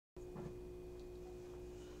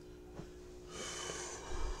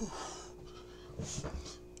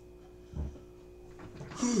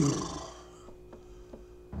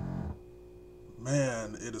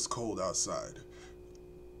Man, it is cold outside.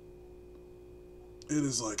 It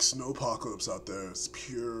is like snowpocalypse out there. It's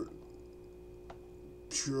pure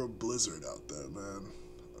blizzard out there, man.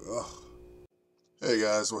 Ugh. Hey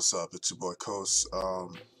guys, what's up? It's your boy Coast.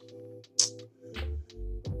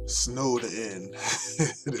 Snowed in.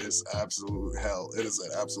 It is absolute hell. It is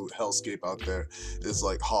an absolute hellscape out there. It's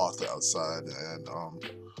like Hoth outside, and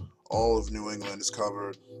all of New England is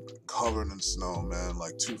covered in snow, man.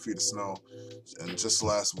 Like 2 feet of snow. And just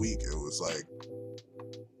last week, it was like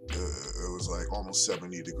almost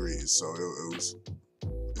 70 degrees. So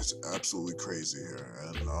it's absolutely crazy here,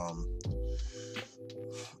 and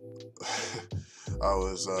I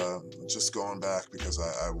was just going back because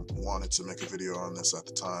I wanted to make a video on this at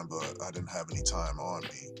the time, but I didn't have any time on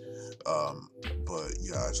me. But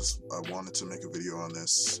yeah, I wanted to make a video on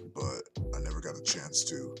this, but I never got a chance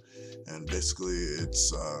to. And basically,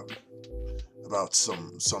 it's about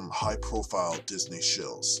some high-profile Disney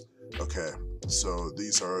shills. Okay, so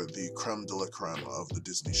these are the creme de la creme of the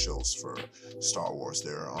Disney shills for Star Wars.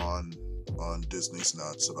 They're on Disney's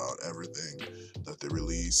nuts about everything that they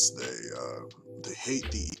release. They hate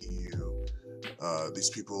the EU. These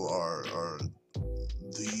people are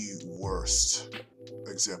the worst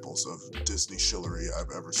examples of Disney shillery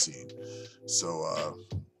I've ever seen. So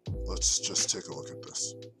let's just take a look at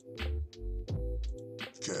this.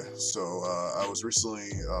 Okay, so I was recently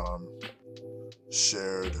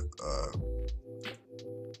shared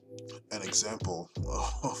an example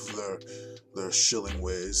of their shilling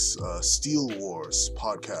ways. Steele Wars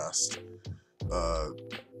podcast.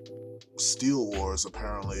 Steele Wars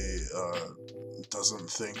apparently doesn't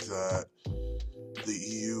think that the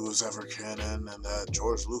EU is ever canon and that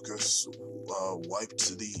George Lucas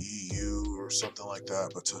wiped the EU or something like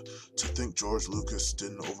that. But to think George Lucas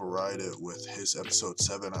didn't override it with his episode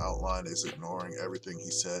 7 outline is ignoring everything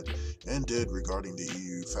he said and did regarding the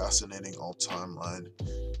EU. Fascinating alt timeline.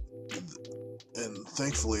 And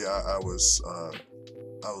thankfully I was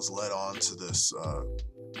led on to this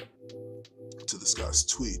guy's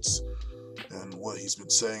tweets and what he's been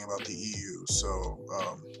saying about the EU. So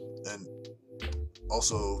and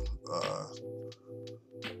also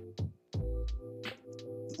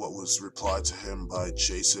what was replied to him by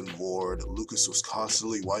Jason Ward. Lucas was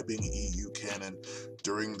constantly wiping EU canon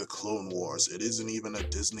during the Clone Wars. It isn't even a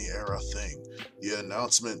Disney era thing. The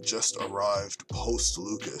announcement just arrived post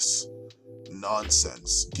Lucas.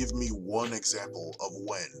 Nonsense. Give me one example of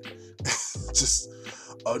when. Just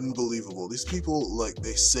unbelievable. These people, like,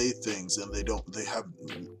 they say things and they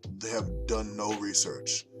have done no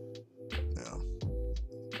research. Yeah.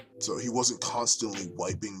 So he wasn't constantly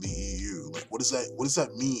wiping the EU. Like, what does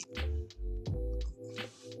that mean?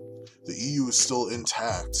 The EU is still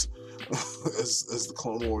intact as the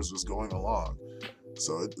Clone Wars was going along.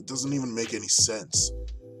 So it doesn't even make any sense.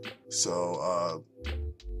 So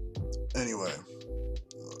anyway,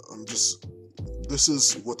 this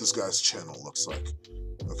is what this guy's channel looks like.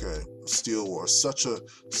 Okay, Steele Wars, such a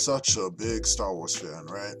big Star Wars fan,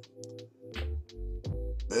 right?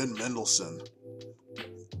 Ben Mendelsohn,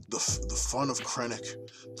 the fun of Krennic,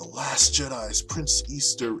 The Last Jedi's Prince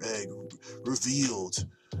Easter egg revealed,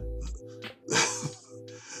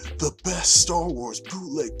 the best Star Wars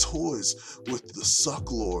bootleg toys with the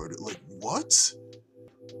Suck Lord. Like, what?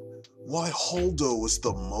 Why Holdo was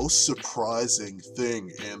the most surprising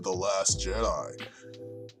thing in The Last Jedi.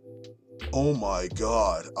 Oh my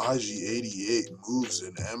god, IG-88 moves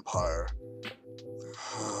in Empire.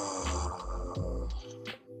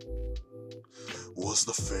 Was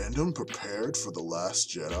the fandom prepared for The Last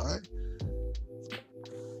Jedi?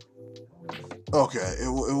 Okay, it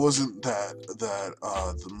wasn't that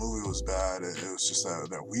the movie was bad. It was just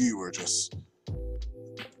that we were just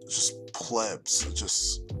plebs,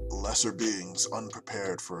 just lesser beings,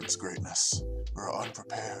 unprepared for its greatness. We're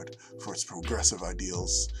unprepared for its progressive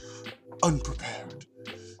ideals. Unprepared.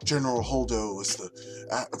 General Holdo is the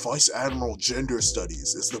Vice Admiral Gender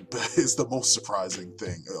Studies is the most surprising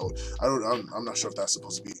thing. I'm not sure if that's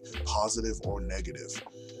supposed to be positive or negative.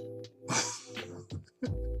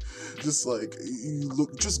 Just like,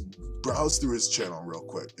 just browse through his channel real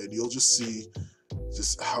quick, and you'll just see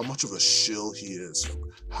just how much of a shill he is,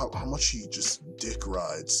 how much he just dick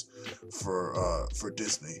rides for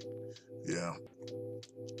Disney, yeah,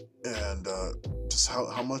 and just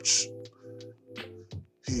how much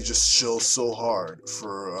he just shills so hard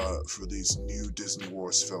for these new Disney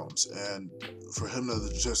Wars films, and for him to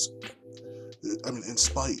just, I mean, in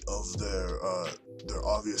spite of their their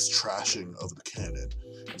obvious trashing of the canon,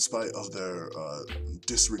 in spite of their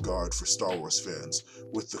disregard for Star Wars fans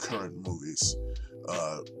with the current movies,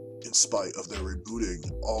 in spite of their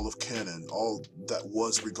rebooting all of canon, all that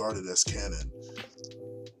was regarded as canon.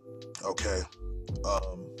 Okay,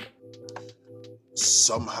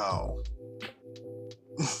 somehow,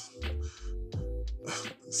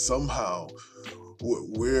 somehow,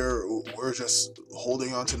 we're just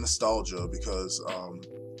holding on to nostalgia because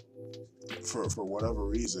for whatever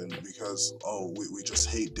reason, because we just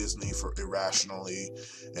hate Disney for irrationally,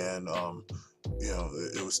 and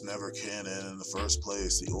it was never canon in the first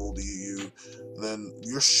place, the old EU. Then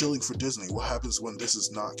you're shilling for Disney. What happens when this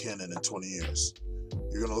is not canon in 20 years?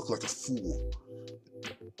 You're gonna look like a fool.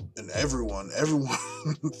 And everyone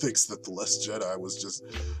thinks that The Last Jedi was just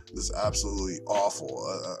this absolutely awful.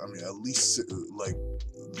 I mean, at least like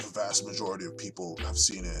the vast majority of people have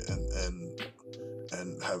seen it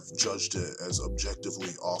and have judged it as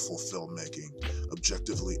objectively awful filmmaking,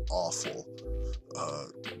 objectively awful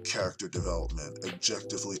character development,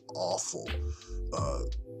 objectively awful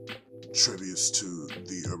tributes to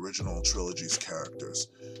the original trilogy's characters.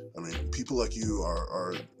 I mean, people like you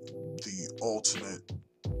are the ultimate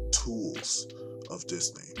tools of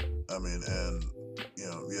Disney. I mean, and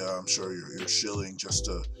yeah, I'm sure you're shilling just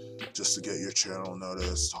to get your channel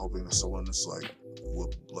noticed, hoping that someone is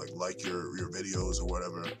will like your videos or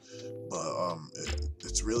whatever. But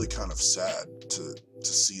it's really kind of sad to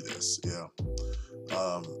see this. Yeah.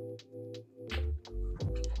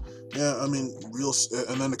 Yeah, I mean,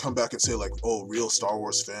 and then to come back and say oh, real Star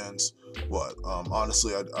Wars fans, what?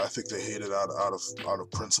 Honestly, I think they hate it out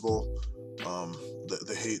of principle.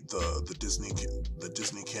 They hate the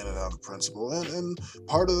Disney canon out of principle, and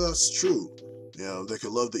part of that's true. They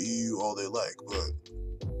could love the EU all they like,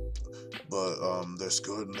 but there's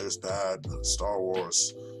good and there's bad Star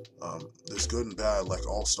Wars. There's good and bad, like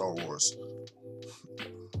all Star Wars.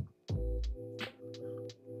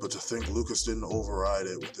 But to think Lucas didn't override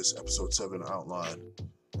it with this Episode 7 outline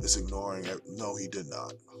is ignoring it. No, he did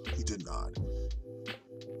not. He did not.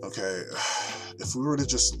 Okay, if we were to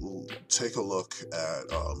just take a look at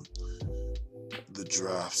the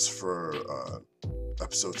drafts for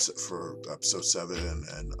episode 7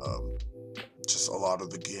 and just a lot of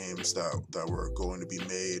the games that were going to be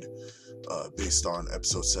made based on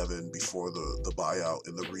Episode 7 before the buyout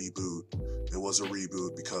and the reboot. It was a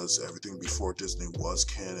reboot because everything before Disney was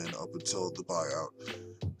canon up until the buyout.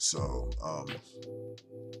 So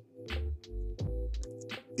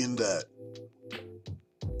in that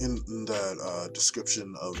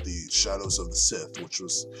description of the Shadows of the Sith, which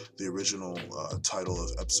was the original title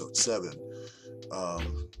of Episode 7,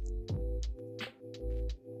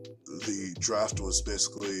 the draft was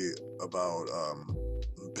basically about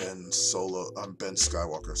Ben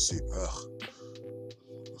Skywalker.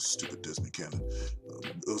 Stupid Disney canon.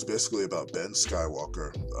 It was basically about Ben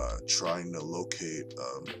Skywalker trying to locate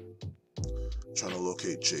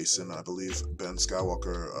Jason, I believe. Ben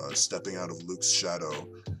Skywalker stepping out of Luke's shadow.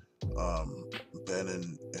 Ben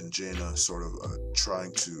and Jaina sort of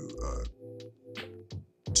trying to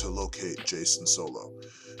locate Jason Solo,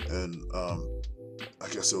 and I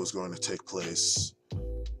guess it was going to take place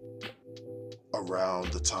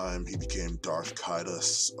around the time he became Darth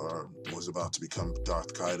Kaidos, or was about to become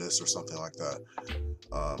Darth Kaidos, or something like that.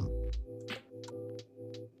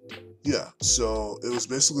 Yeah, so it was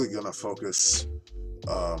basically going to focus.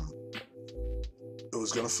 It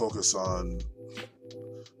was going to focus on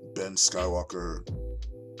Ben Skywalker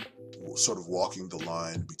sort of walking the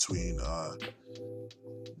line between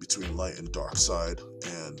light and dark side,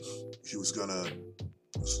 and he was going to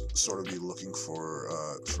sort of be looking for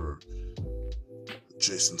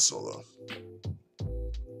Jason Solo,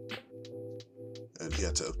 and he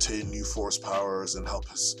had to obtain new Force powers and help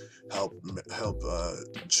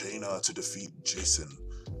Jaina to defeat Jason.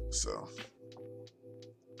 So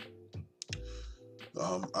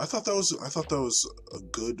I thought that was a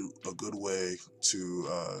good way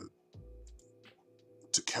to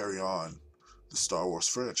carry on the Star Wars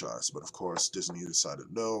franchise, but of course Disney decided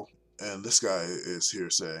no. And this guy is here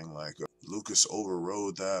saying Lucas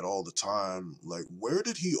overrode that all the time. Where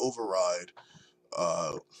did he override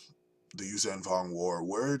the Yuuzhan Vong War?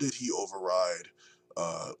 Where did he override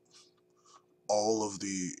all of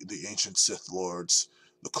the ancient Sith Lords?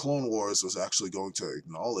 The Clone Wars was actually going to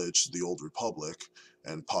acknowledge the Old Republic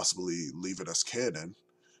and possibly leave it as canon,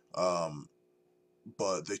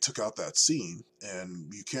 but they took out that scene,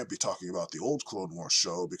 and you can't be talking about the old Clone Wars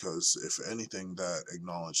show, because if anything, that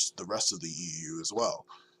acknowledged the rest of the EU as well.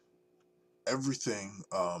 Everything,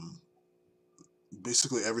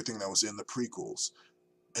 basically everything that was in the prequels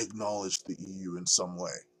acknowledged the EU in some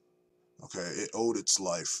way. Okay, it owed its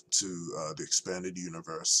life to the expanded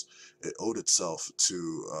universe. It owed itself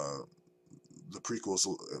to the prequels,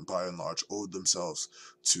 by and large, owed themselves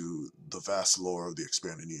to the vast lore of the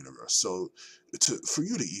expanded universe. So, for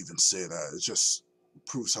you to even say that, it just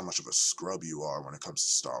proves how much of a scrub you are when it comes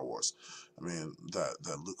to Star Wars. I mean, that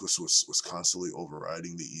Lucas was constantly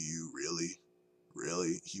overriding the EU.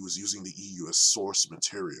 Really, he was using the EU as source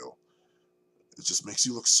material. It just makes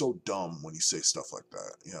you look so dumb when you say stuff like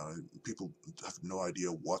that. You know, people have no idea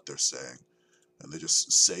what they're saying, and they just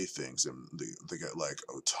say things, and they get like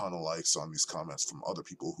a ton of likes on these comments from other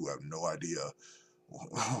people who have no idea,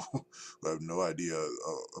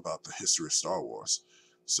 about the history of Star Wars.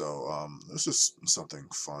 So it's just something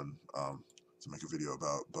fun to make a video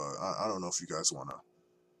about. But I don't know if you guys want to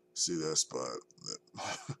see this, but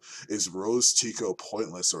is Rose Tico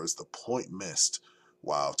pointless, or is the point missed?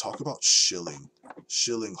 Wow, talk about shilling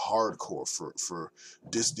hardcore for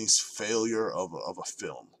Disney's failure of a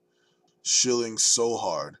film. Shilling so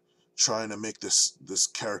hard, trying to make this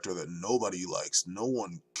character that nobody likes, no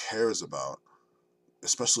one cares about,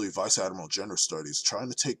 especially Vice Admiral Gender Studies, trying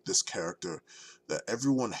to take this character that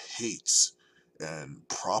everyone hates and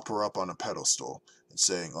prop her up on a pedestal and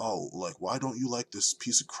saying, oh, like, why don't you like this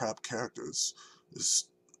piece of crap character? This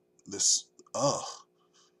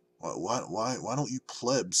why don't you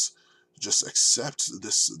plebs just accept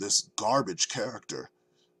this garbage character?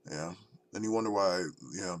 Yeah. And you wonder why,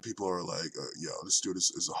 you know, people are like, yo, this dude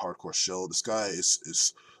is a hardcore shill. This guy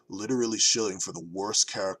is literally shilling for the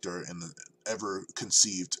worst character in the ever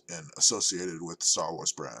conceived and associated with Star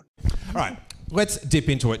Wars brand. All right, let's dip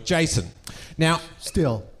into it. Jason, now,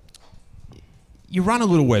 Steele, you run a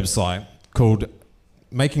little website called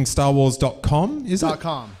makingstarwars.com, is it?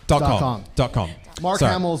 .com. .com. Mark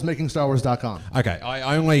Sorry. Hamill's makingstarwars.com. Okay,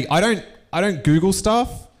 I don't Google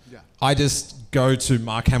stuff. Yeah. I just go to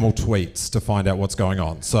Mark Hamill tweets to find out what's going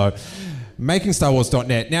on. So,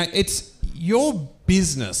 makingstarwars.net. Now, it's your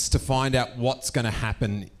business to find out what's going to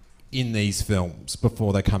happen in these films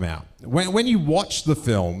before they come out. When you watch the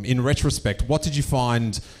film, in retrospect, what did you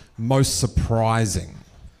find most surprising?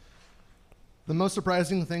 The most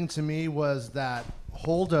surprising thing to me was that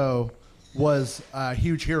Holdo was a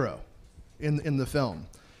huge hero in the film,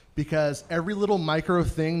 because every little micro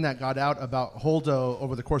thing that got out about Holdo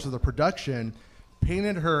over the course of the production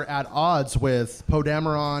painted her at odds with Poe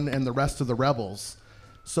Dameron and the rest of the rebels.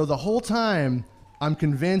 So the whole time, I'm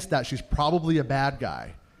convinced that she's probably a bad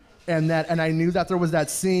guy. And I knew that there was that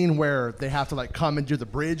scene where they have to like come and do the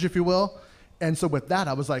bridge, if you will. And so with that,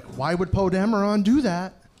 I was like, why would Poe Dameron do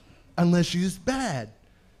that unless she's bad?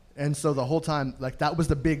 And so the whole time, like, that was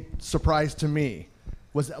the big surprise to me,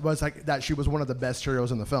 was like that she was one of the best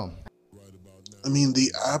heroes in the film. I mean,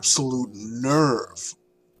 the absolute nerve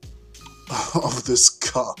of this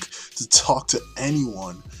cuck to talk to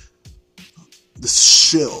anyone, this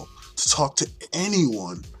shill, to talk to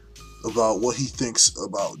anyone about what he thinks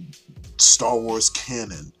about Star Wars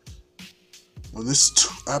canon. When this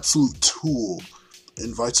absolute tool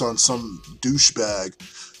invites on some douchebag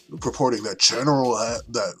purporting that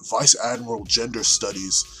that Vice Admiral Gender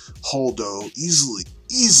Studies Holdo,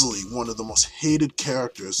 easily one of the most hated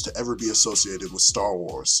characters to ever be associated with Star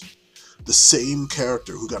Wars. The same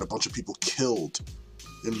character who got a bunch of people killed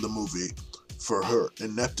in the movie for her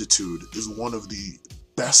ineptitude is one of the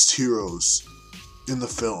best heroes in the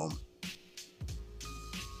film.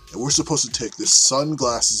 And we're supposed to take this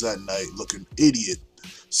sunglasses at night looking idiot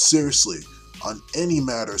seriously on any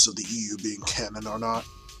matters of the EU being canon or not.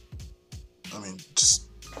 I mean, just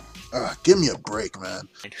give me a break, man.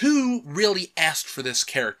 And who really asked for this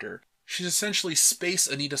character? She's essentially Space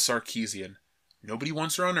Anita Sarkeesian. Nobody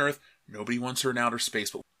wants her on Earth. Nobody wants her in outer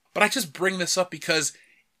space. But I just bring this up because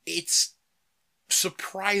it's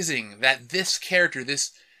surprising that this character,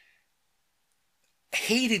 this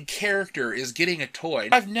hated character, is getting a toy.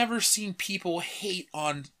 I've never seen people hate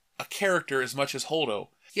on a character as much as Holdo.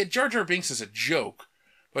 Yeah, Jar Jar Binks is a joke,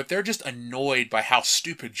 but they're just annoyed by how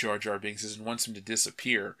stupid Jar Jar Binks is and wants him to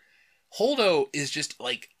disappear. Holdo is just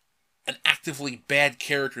like an actively bad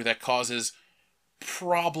character that causes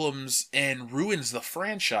problems and ruins the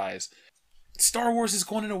franchise. Star Wars is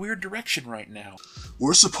going in a weird direction right now.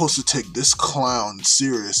 We're supposed to take this clown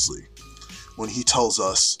seriously when he tells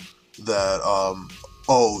us that,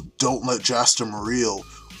 oh, don't let Jaster Muriel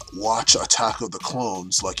watch Attack of the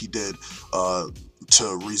Clones like he did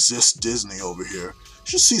to resist Disney over here. You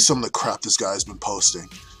should see some of the crap this guy's been posting.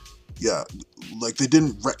 Yeah, like they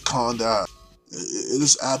didn't retcon that. It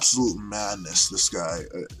is absolute madness, this guy.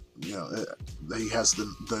 You know, he has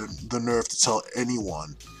the nerve to tell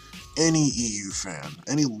anyone any EU fan,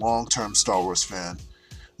 any long-term Star Wars fan,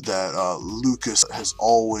 that Lucas has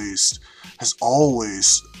always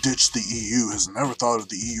ditched the EU, has never thought of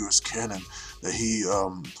the EU as canon, that he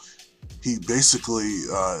basically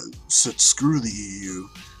said screw the EU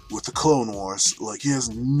with the Clone Wars. Like, he has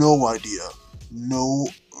no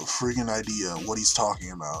friggin' idea what he's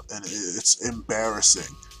talking about, and it's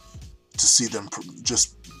embarrassing to see them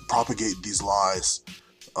just propagate these lies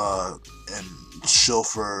and shill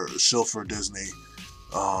for Disney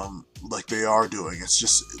like they are doing. It's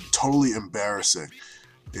just totally embarrassing.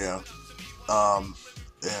 Yeah.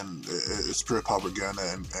 And it's pure propaganda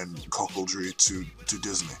and cuckoldry to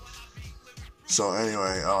Disney. So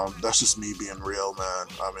anyway, that's just me being real, man.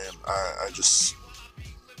 I mean, I just,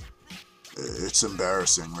 it's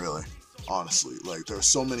embarrassing, really, honestly. Like, there are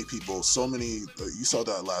so many people, you saw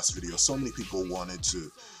that last video, so many people wanted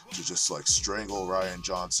to just like strangle Rian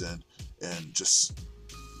Johnson and just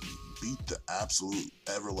beat the absolute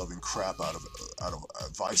ever-loving crap out of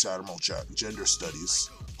Vice Admiral Gender Studies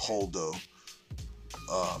Holdo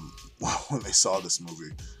when they saw this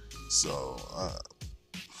movie. So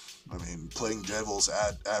I mean, playing devil's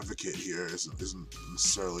advocate here isn't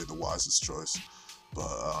necessarily the wisest choice, but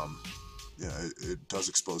yeah, it does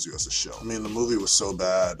expose you as a shill. I mean, the movie was so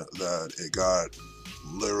bad that it got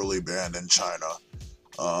literally banned in China,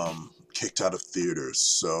 kicked out of theaters.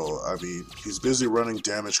 So I mean, he's busy running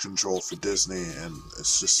damage control for Disney, and it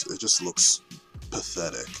just looks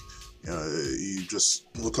pathetic. You know, you just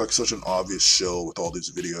look like such an obvious shill with all these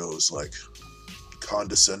videos, like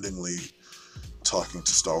condescendingly talking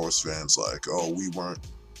to Star Wars fans like, oh, we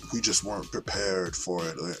just weren't prepared for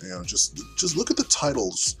it. You know, just look at the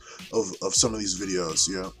titles of some of these videos,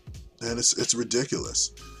 you know, and it's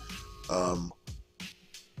ridiculous.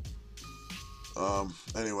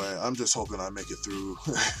 Anyway, I'm just hoping I make it through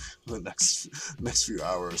the next few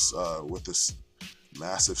hours with this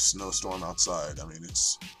massive snowstorm outside. I mean,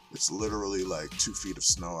 it's literally like 2 feet of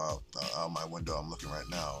snow out my window. I'm looking right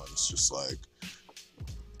now, and it's just like,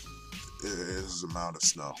 it is an amount of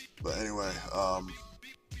snow. But anyway,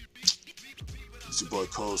 it's your boy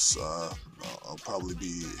Kos. I'll probably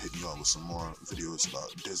be hitting you up with some more videos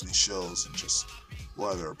about Disney Shills and just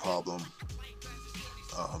why they're a problem,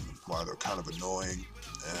 why they're kind of annoying,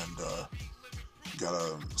 and you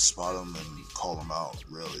gotta spot them and call them out,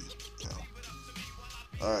 really, you know.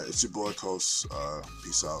 Alright, it's your boy Kos.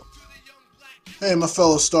 Peace out. Hey, my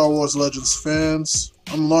fellow Star Wars Legends fans.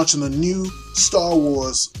 I'm launching a new Star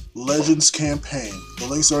Wars Legends campaign. The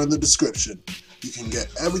links are in the description. You can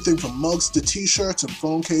get everything from mugs to t-shirts and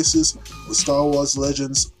phone cases with Star Wars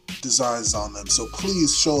Legends designs on them. So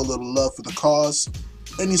please show a little love for the cause.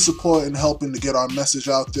 Any support in helping to get our message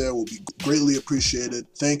out there will be greatly appreciated.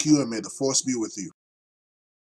 Thank you, and may the Force be with you.